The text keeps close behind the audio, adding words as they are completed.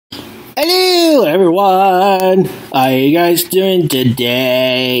Hello everyone, how are you guys doing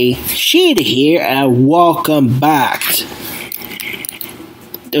today? Sheeta here and welcome back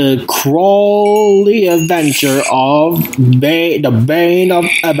to the crawly adventure of the Bane of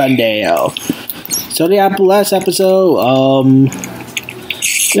Ebondale. So the last episode,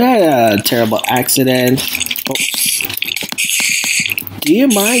 we had a terrible accident. Oh. Do you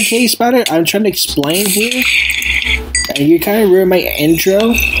mind, Case Spider? I'm trying to explain here, and you kind of ruined my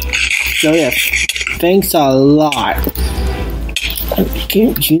intro. So yeah, thanks a lot.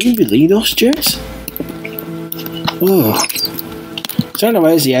 Can you believe those chairs? Oh. So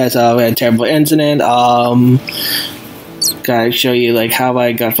anyways, yeah, so we had a terrible incident. Gotta show you like how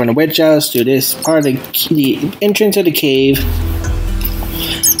I got from the witch house to this part of the entrance of the cave.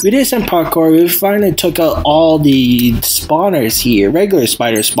 We did some parkour. We finally took out all the spawners here, regular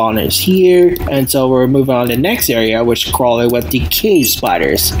spider spawners here, and so we're moving on to the next area, which is crawling with the cave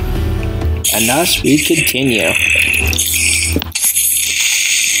spiders. And thus we continue.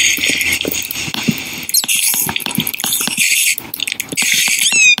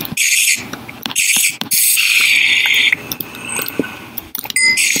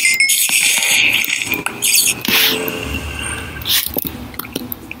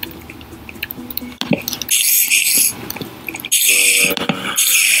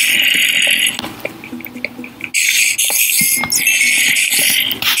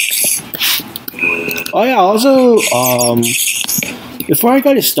 Oh yeah, also, before I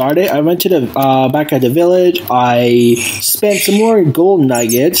got it started, I went to the back at the village. I spent some more gold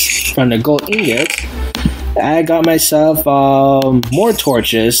nuggets from the gold ingots. I got myself more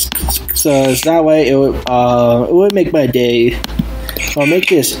torches, so that way it would make my day, or make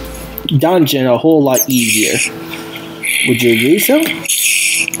this dungeon a whole lot easier. Would you agree so?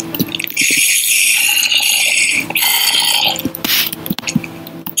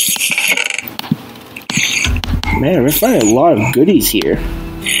 Man, we're finding a lot of goodies here.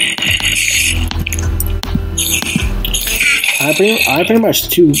 I pretty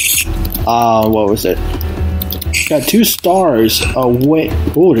much what was it? Got 2 stars away.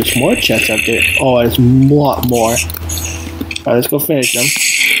 Oh, there's more chests up there. Oh, there's a lot more. Alright, let's go finish them.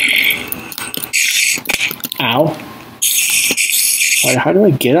 Ow. Alright, how do I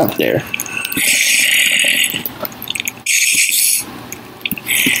get up there?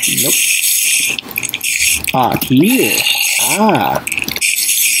 Nope. Ah, here. Ah.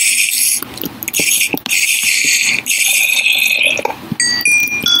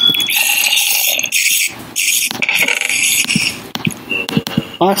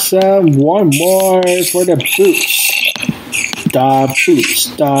 Awesome. One more for the boots. The boots.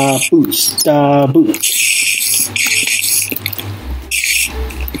 The boots. The boots.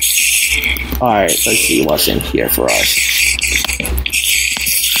 Alright, let's see what's in here for us.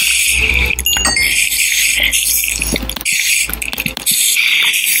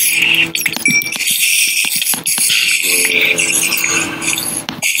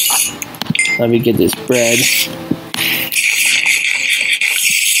 Let me get this bread.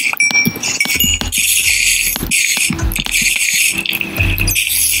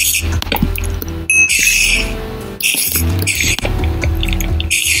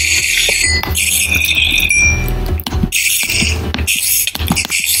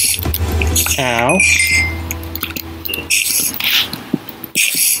 Ow.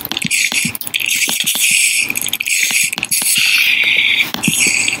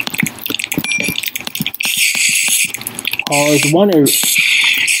 I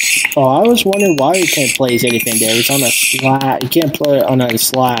was wondering why you can't place anything there. It's on a slab. You can't put it on a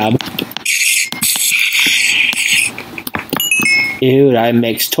slab. Ew, that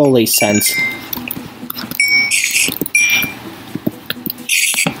makes totally sense.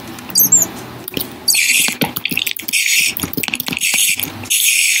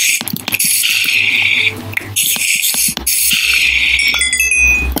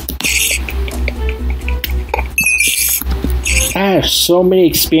 I have so many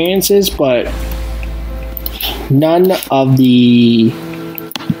experiences, but none of the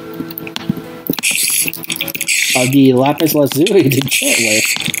lapis lazuli to get with.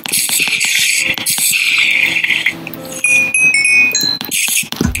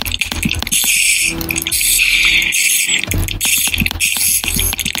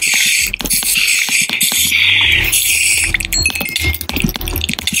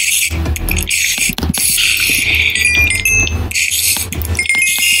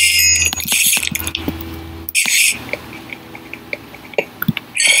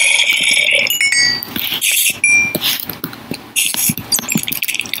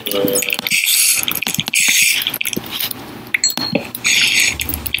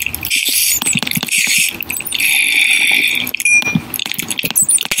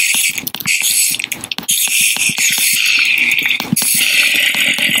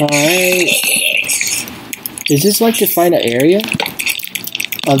 Alright. Is this like to find an area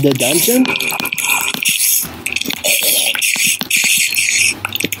of the dungeon?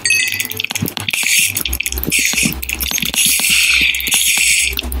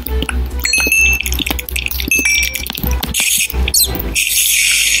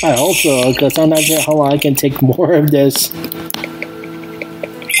 I hope so, because I'm not sure how long I can take more of this.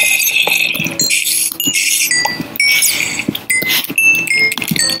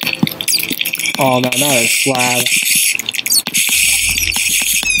 Oh no, not a slab.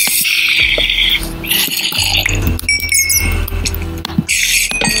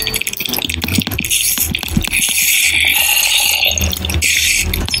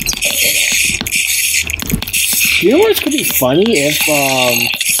 You know what's gonna be funny if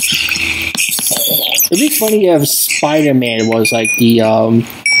it'd be funny if Spider-Man was like the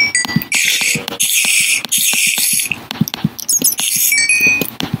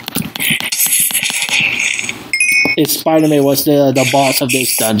if Spider-Man was the boss of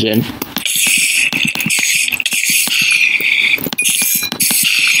this dungeon.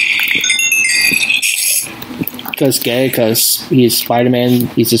 Because he's Spider-Man,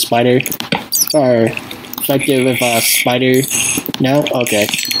 he's a spider. Or effective with a spider. No? Okay.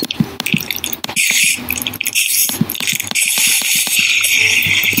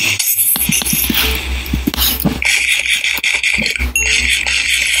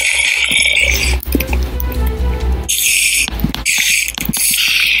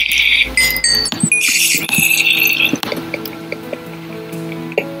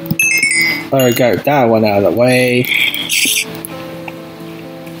 Alright, got that one out of the way.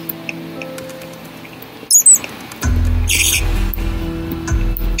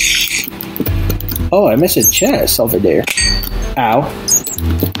 Oh, I missed a chest over there. Ow.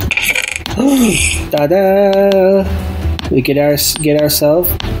 Da-da! We get ourselves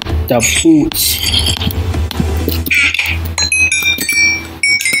the boots.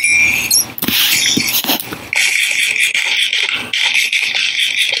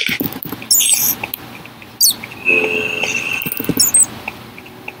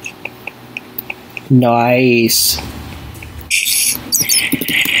 Nice.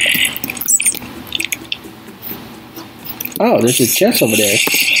 Oh, there's a chest over there.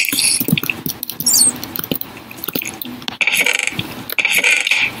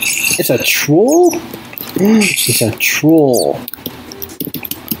 It's a troll? It's a troll.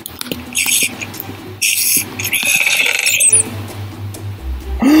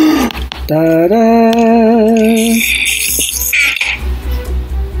 Da-da!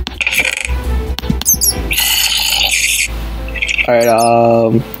 Alright,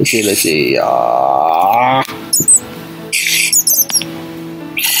 let's see.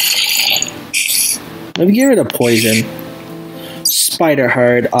 Let me get rid of poison. Spider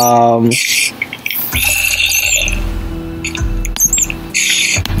heart,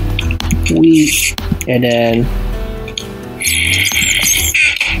 wheat, and then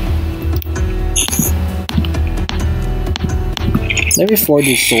let me forge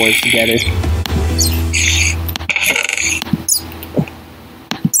these swords together.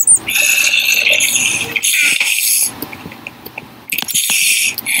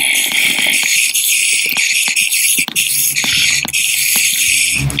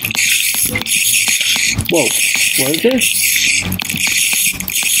 Whoa, what is this?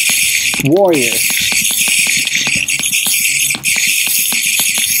 Warrior.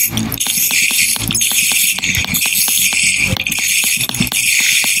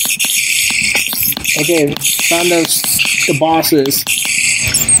 Okay, found the bosses.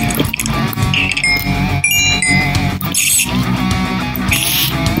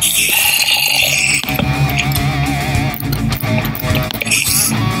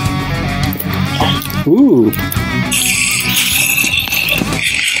 Ooh.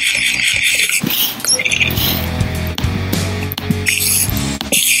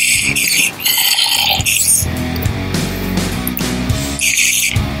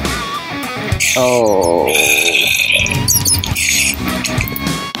 Oh.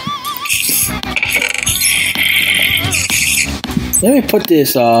 Let me put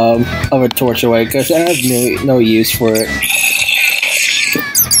this other torch away because I have no use for it.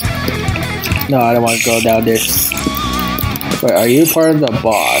 No, I don't want to go down there. Wait, are you part of the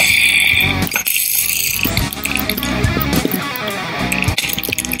boss?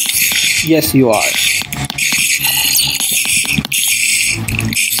 Yes, you are.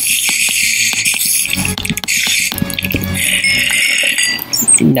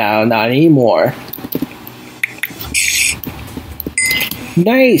 No, not anymore.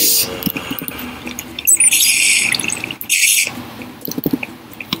 Nice!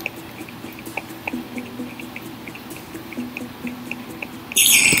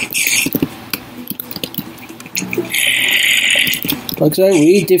 Looks like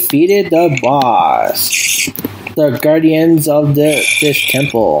we defeated the boss. The guardians of this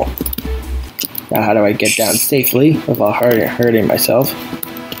temple. Now how do I get down safely without hurting myself?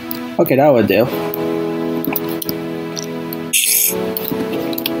 Okay, that would do.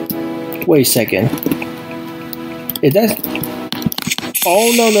 Wait a second. Is that...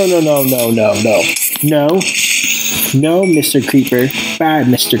 Oh, no. No, Mr. Creeper. Bad,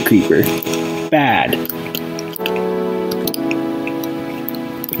 Mr. Creeper. Bad.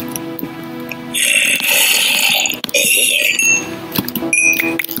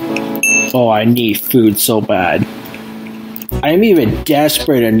 Oh, I need food so bad. I'm even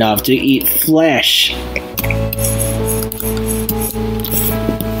desperate enough to eat flesh.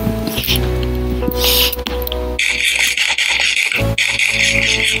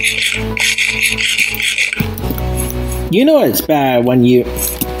 You know it's bad when you're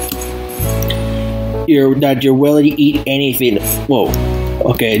willing to eat anything. Whoa.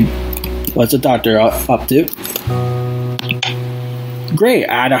 Okay. What's the doctor up to? Great,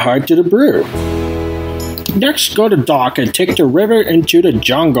 add a heart to the brew. Next, go to dock and take the river into the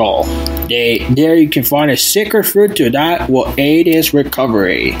jungle. There you can find a secret fruit to that will aid his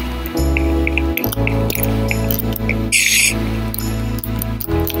recovery.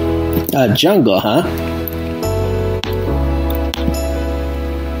 A jungle, huh?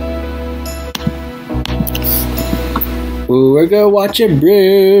 Ooh, we're gonna watch it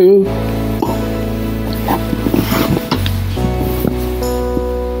brew.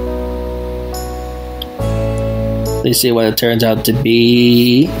 Let's see what it turns out to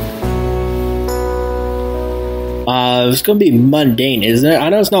be. It's gonna be mundane, isn't it? I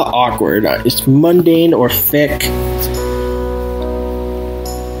know it's not awkward. It's mundane or thick.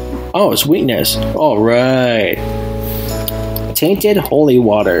 Oh, it's weakness. Alright. Tainted holy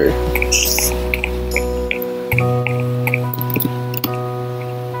water.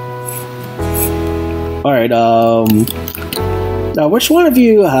 Alright, now which one of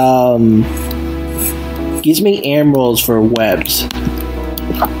you, gives me emeralds for webs?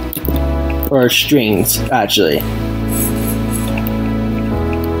 Or strings, actually.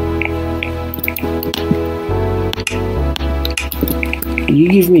 You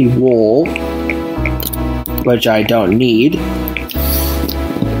give me wool, which I don't need.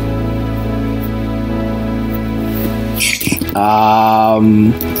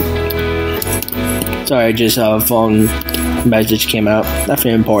 Sorry, just a phone message came out.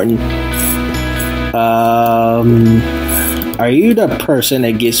 Nothing important. Are you the person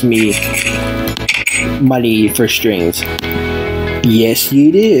that gives me money for strings? Yes,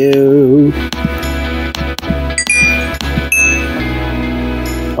 you do.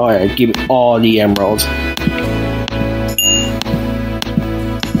 Alright, give me all the emeralds.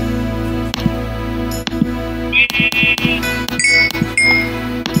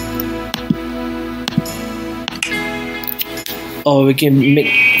 Oh, we can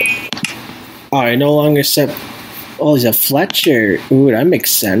make... Alright, no longer accept... Oh, he's a Fletcher. Ooh, that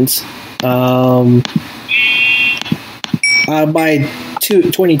makes sense. I'll buy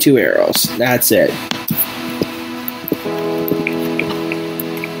 22 arrows. That's it.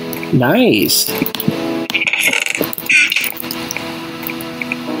 Nice.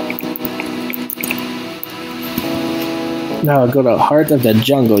 Now I'll go to Heart of the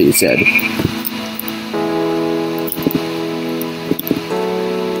Jungle, you said.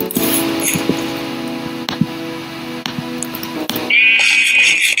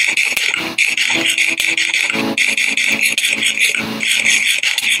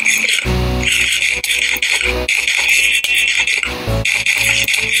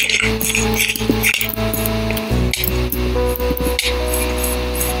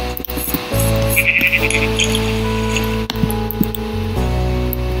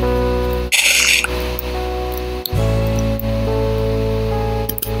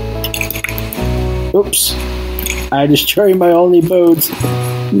 Oops. I destroyed my only boats.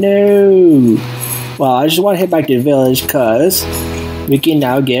 No. Well, I just want to head back to the village because we can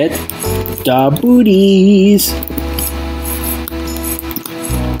now get the booties.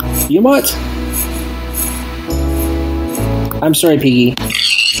 You what? I'm sorry, Piggy.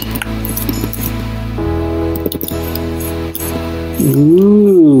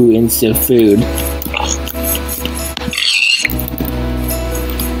 Ooh, instant food.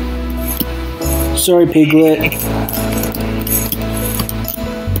 Sorry, Piglet.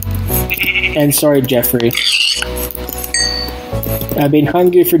 And sorry, Jeffrey. I've been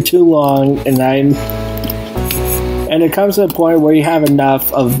hungry for too long, and it comes to a point where you have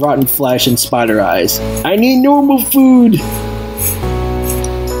enough of rotten flesh and spider eyes. I need normal food!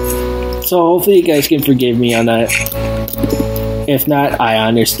 So hopefully you guys can forgive me on that. If not, I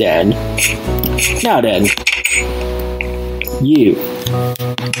understand. Now then, you.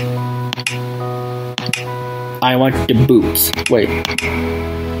 I want the boots. Wait.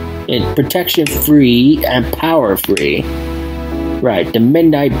 It's protection free and power free. Right, the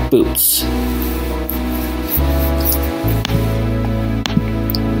midnight boots.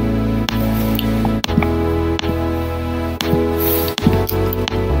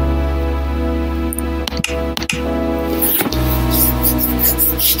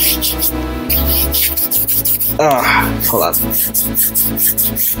 Hold on.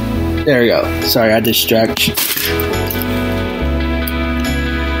 There we go. Sorry, I had to stretch.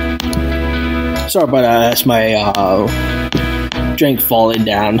 Sorry about that. That's my drink falling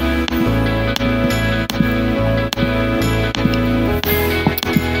down.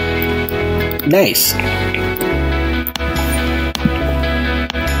 Nice.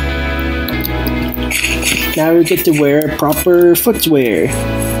 Now we get to wear proper footwear.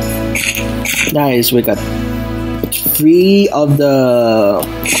 Nice. We got 3 of the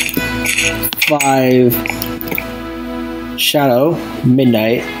 5 Shadow,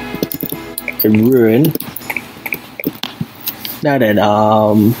 Midnight, and Ruin. Now then,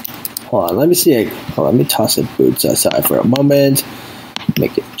 hold on, let me see. Hold on, let me toss the boots aside for a moment.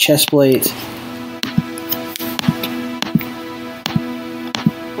 Make it chest plate.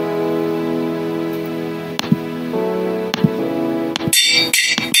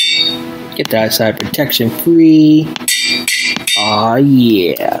 Get that side protection free. Aw,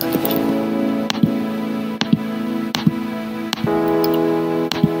 yeah.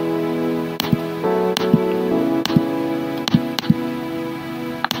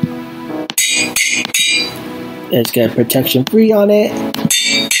 It's got protection free on it.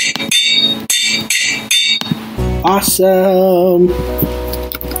 Awesome.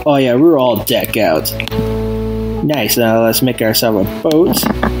 Oh yeah, we're all decked out. Nice, now let's make ourselves a boat.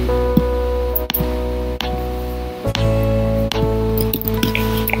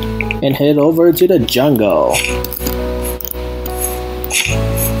 And head over to the jungle.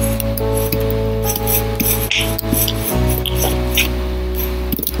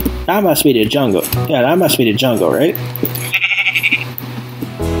 That must be the jungle. Yeah, that must be the jungle, right?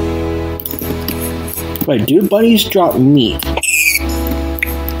 Wait, do bunnies drop meat?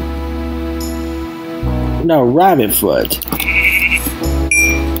 No, rabbit foot.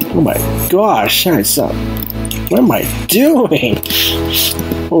 Oh my gosh, that's up. What am I doing?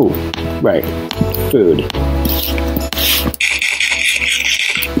 Oh, right. Food.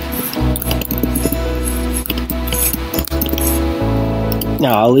 No,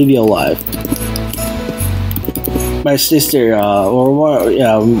 I'll leave you alive. My sister,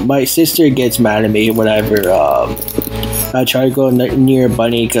 my sister gets mad at me whenever I try to go near a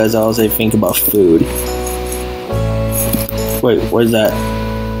bunny because I also think about food. Wait, what is that?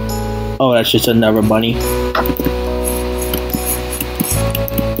 Oh, that's just another bunny.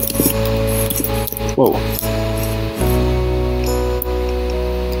 Whoa.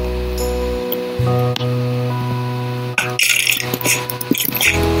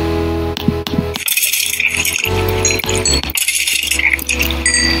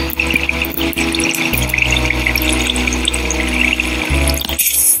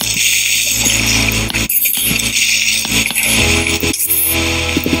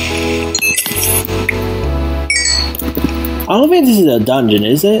 I don't think this is a dungeon,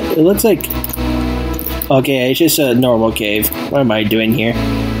 is it? It looks like... Okay, it's just a normal cave. What am I doing here?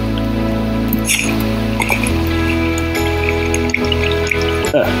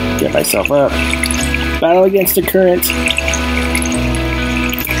 Get myself up. Battle against the current.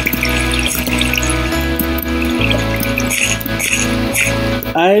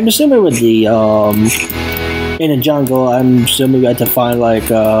 I'm assuming with the, in the jungle, I'm assuming we had to find,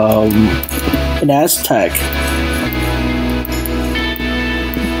 like, an Aztec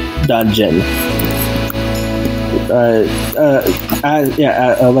dungeon.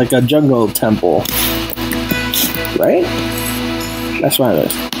 Like a jungle temple, right? That's what I'm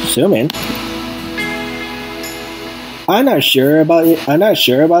assuming. I'm not sure about it. I'm not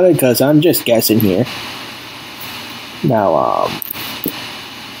sure about it because I'm just guessing here. Now,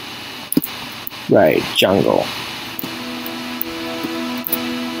 right, jungle.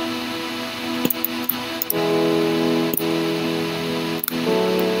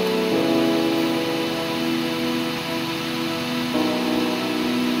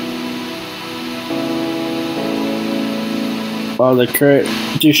 Oh, the current,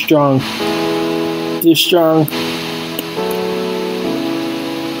 too strong. Too strong.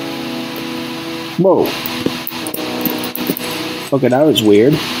 Whoa. Okay, that was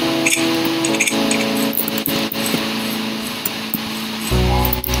weird.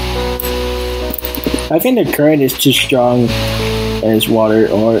 I think the current is too strong in its water,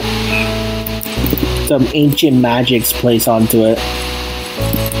 or some ancient magic's placed onto it.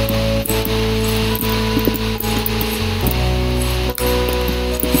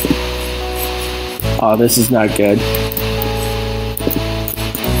 Oh, this is not good.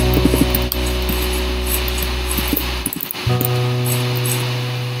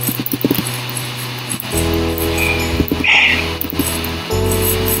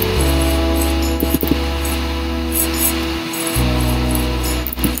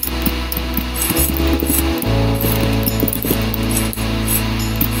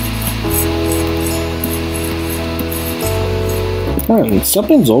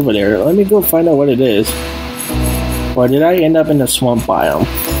 Something's over there. Let me go find out what it is. Or did I end up in the swamp biome?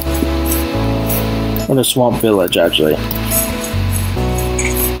 Or the swamp village, actually.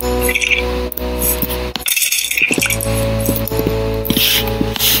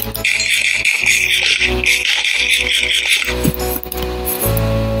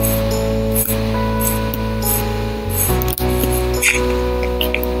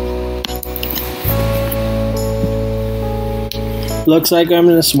 Looks like I'm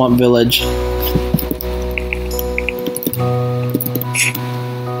in a swamp village.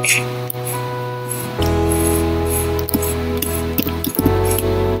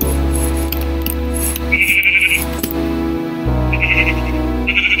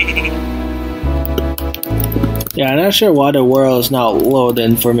 Yeah, I'm not sure why the world is not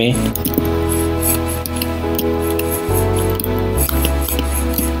loading for me.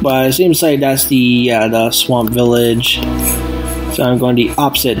 But it seems like that's the swamp village. So I'm going the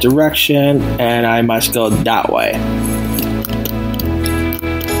opposite direction, and I must go that way.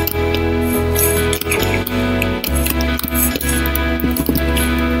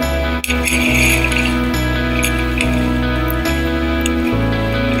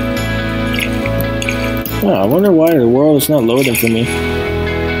 Oh, I wonder why the world is not loading for me.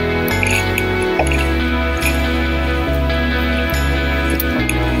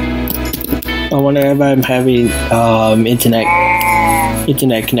 I wonder if I'm having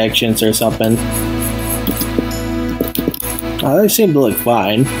internet connections or something. Oh, they seem to look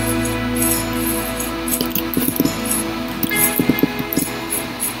fine.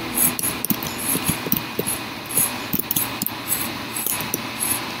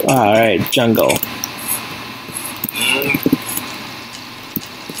 Alright, jungle.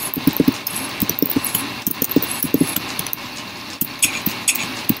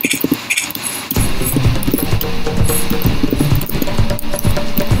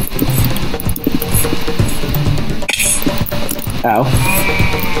 Ow.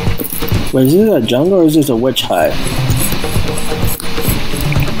 Wait, is this a jungle or is this a witch hut?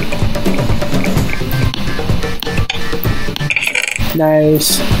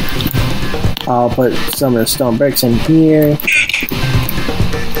 Nice. I'll put some of the stone bricks in here.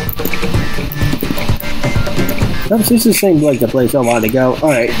 Oops, this is seems like the place I want to go.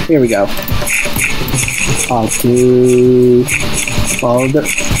 Alright, here we go. Off to follow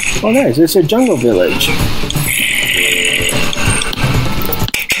the... Oh nice, it's a jungle village.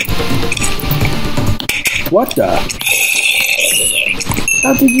 What the?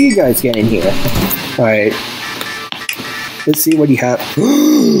 How did you guys get in here? Alright. Let's see what you have.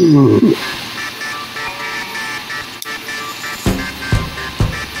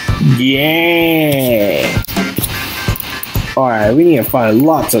 Yeah! Alright, we need to find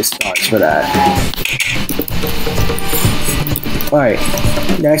lots of stars for that. Alright,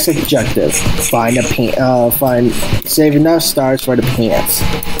 next objective. Save enough stars for the pants.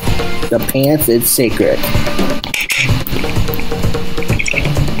 The pants is sacred.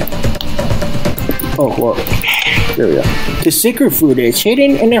 Oh, whoa. There we go. The sacred fruit is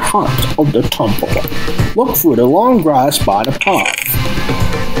hidden in the heart of the temple. Look through the long grass by the path.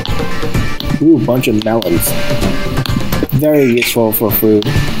 Ooh, a bunch of melons. Very useful for food.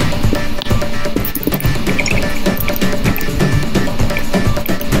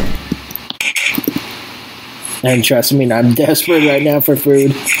 And trust me, I'm desperate right now for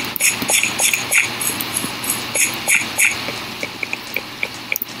food.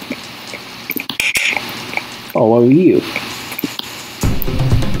 Oh, what are you?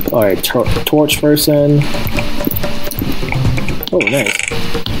 Alright, torch person. Oh, nice.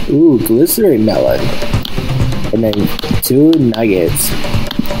 Ooh, glycerin melon. And then 2 nuggets.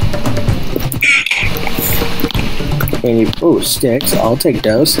 And sticks. I'll take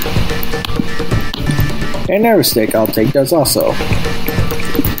those. And another stick. I'll take those also.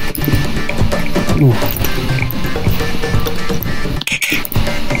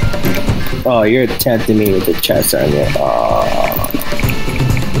 Oh, you're tempting me with the chest, aren't you? Oh.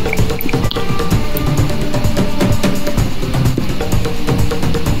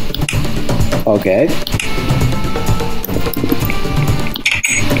 Okay.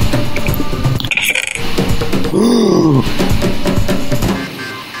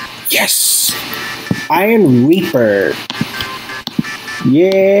 Yes! Iron Reaper.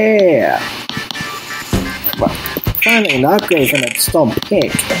 Yeah! Well, finally an upgrade from that stone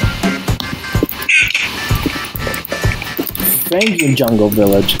pick. Thank you, Jungle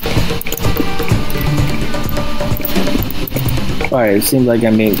Village. Alright, it seems like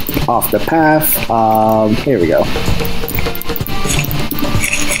I'm being off the path. Here we go.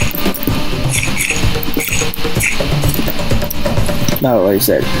 Not what I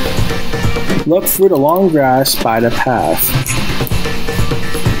said. Look through the long grass by the path.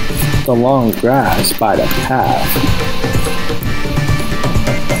 The long grass by the path.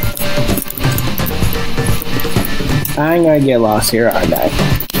 I'm gonna get lost here, aren't I?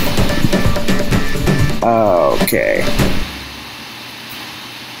 Okay.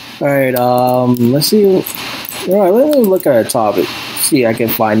 Alright, let's see. Alright, let me look at the topic. See if I can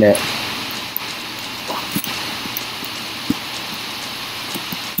find it.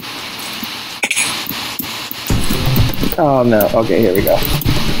 Oh no, okay, here we go.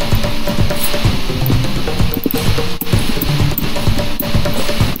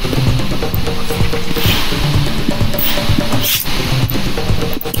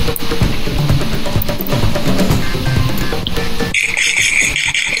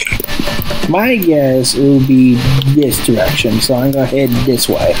 My guess it will be this direction, so I'm gonna head this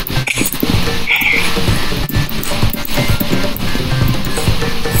way.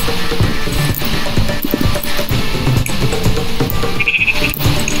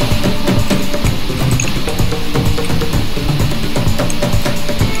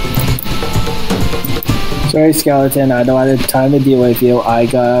 Sorry, Skeleton, I don't have time to deal with you. I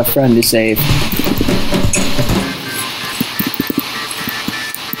got a friend to save.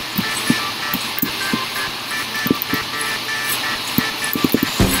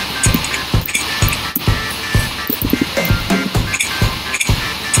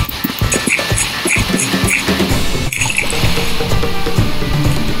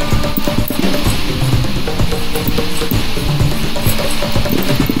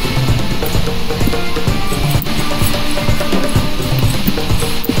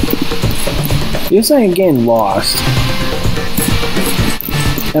 Feels like I'm getting lost.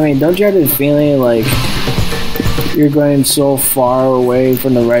 I mean, don't you have the feeling like you're going so far away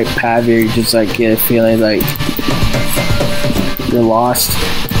from the right path, you just like get a feeling like you're lost?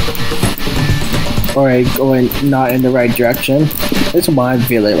 Or like going not in the right direction? That's what I'm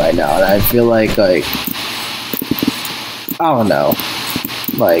feeling right now, and I feel like I don't know.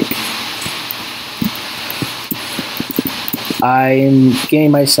 Like, I'm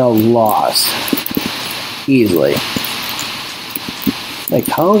getting myself lost. Easily. Like,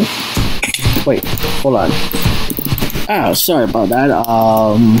 how? Wait, hold on. Oh, sorry about that.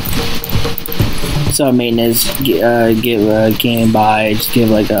 So maintenance came by, just give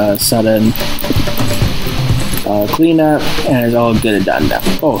like a sudden cleanup, and it's all good and done now.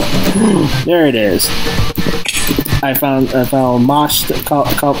 Oh, there it is. I found mossy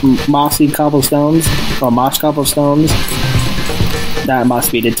cobblestones, or moss cobblestones. That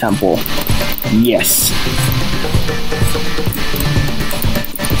must be the temple. Yes.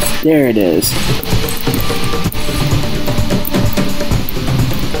 There it is.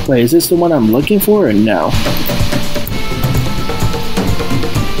 Wait, is this the one I'm looking for or no?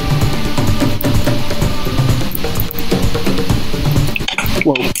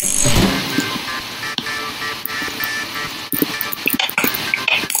 Whoa.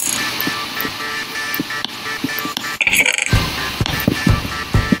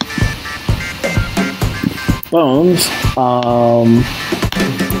 Bones.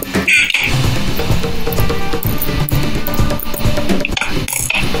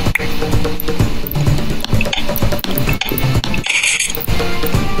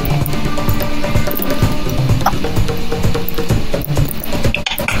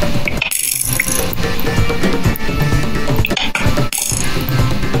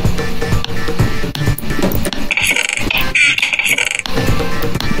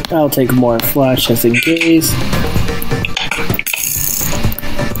 I'll take more flash just in case.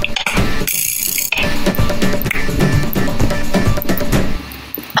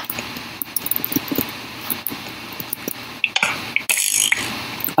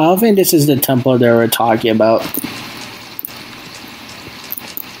 I don't think this is the temple they were talking about.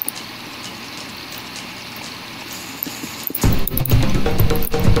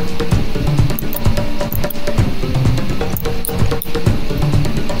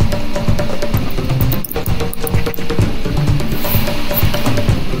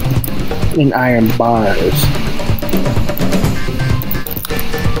 and iron bars.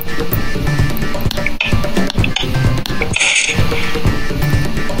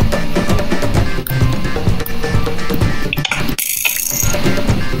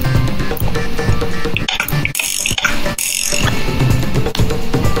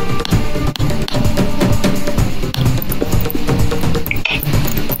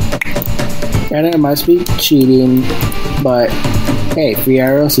 And it must be cheating, but hey, free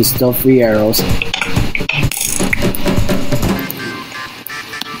arrows is still free arrows.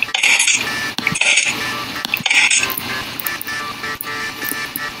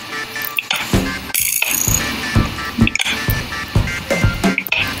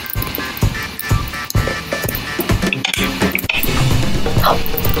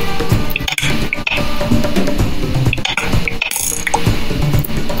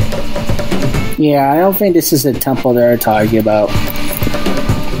 Yeah, I don't think this is the temple they're talking about.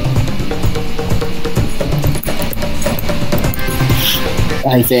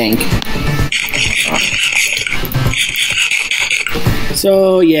 I think.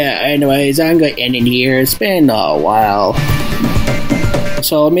 So, yeah, anyways, I'm going to end it here. It's been a while.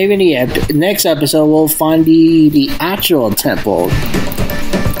 So, maybe in the next episode, we'll find the actual temple.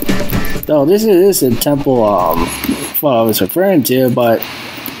 So, this is the temple, what I was referring to, but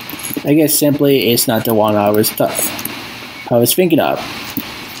I guess simply it's not the one I was thinking of.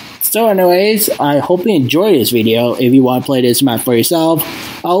 So anyways, I hope you enjoyed this video. If you want to play this map for yourself,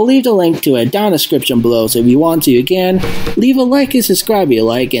 I'll leave the link to it down in the description below. So if you want to, again, leave a like and subscribe if you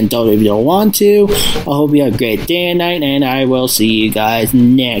like, and don't if you don't want to. I hope you have a great day and night, and I will see you guys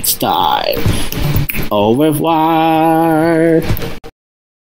next time. Au revoir.